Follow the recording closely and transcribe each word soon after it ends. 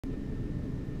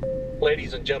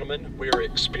Ladies and gentlemen, we're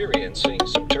experiencing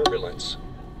some turbulence.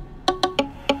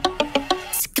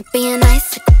 Sick of being nice,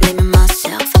 sick of blaming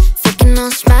myself. Faking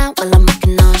no smile while I'm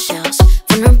working on shells.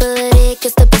 Vulnerability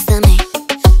gets the best of me.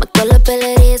 My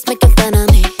gullibility is making fun of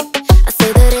me. I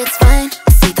say that it's fine,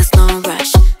 I see there's no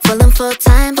rush. Falling for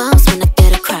time bombs when I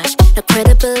get a crush. No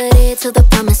credibility to the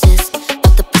promises,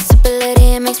 but the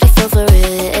possibility makes me feel for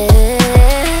it.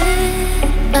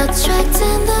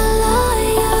 Attracting the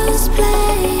lawyers,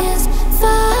 players,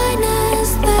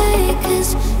 finest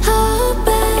fakers,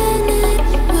 hoping it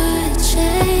would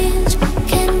change.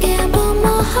 Can gamble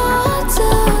more hard to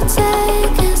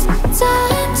take us.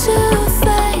 Time to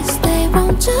face, they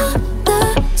won't do the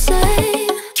same.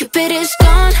 Cupid is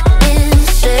gone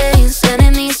insane,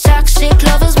 sending these toxic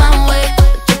lovers my way.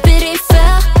 Cupid he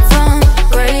fell from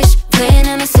grace, playing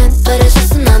innocent, but it's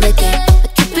just another game.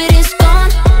 Cupid is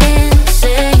gone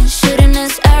insane, shooting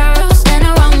his arrows in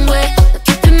the wrong way.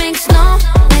 Cupid makes no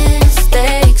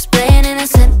mistakes, playing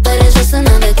innocent, but it's just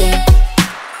another game.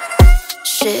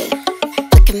 Shit,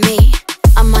 look at me,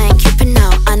 I'm my Cupid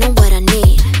now, I know what I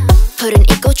need. Put an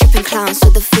ego-tripping clowns to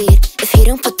the feed. If he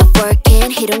don't put the work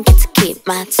in, he don't get to keep.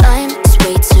 My time is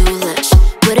way too lush,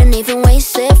 wouldn't even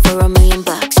waste it for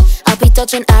 $1,000,000. I'll be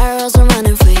dodging arrows and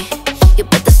running free. You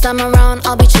bet this time around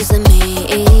I'll be choosing me.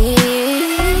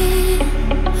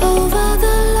 Over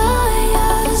the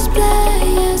liars,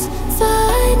 players,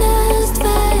 finest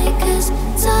fakers,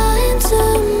 time to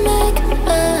make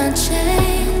a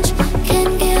change.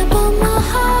 Can gamble more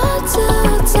hard to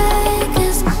take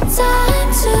us. Time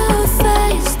to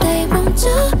face, they won't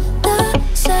do the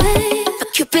same. But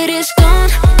Cupid is gone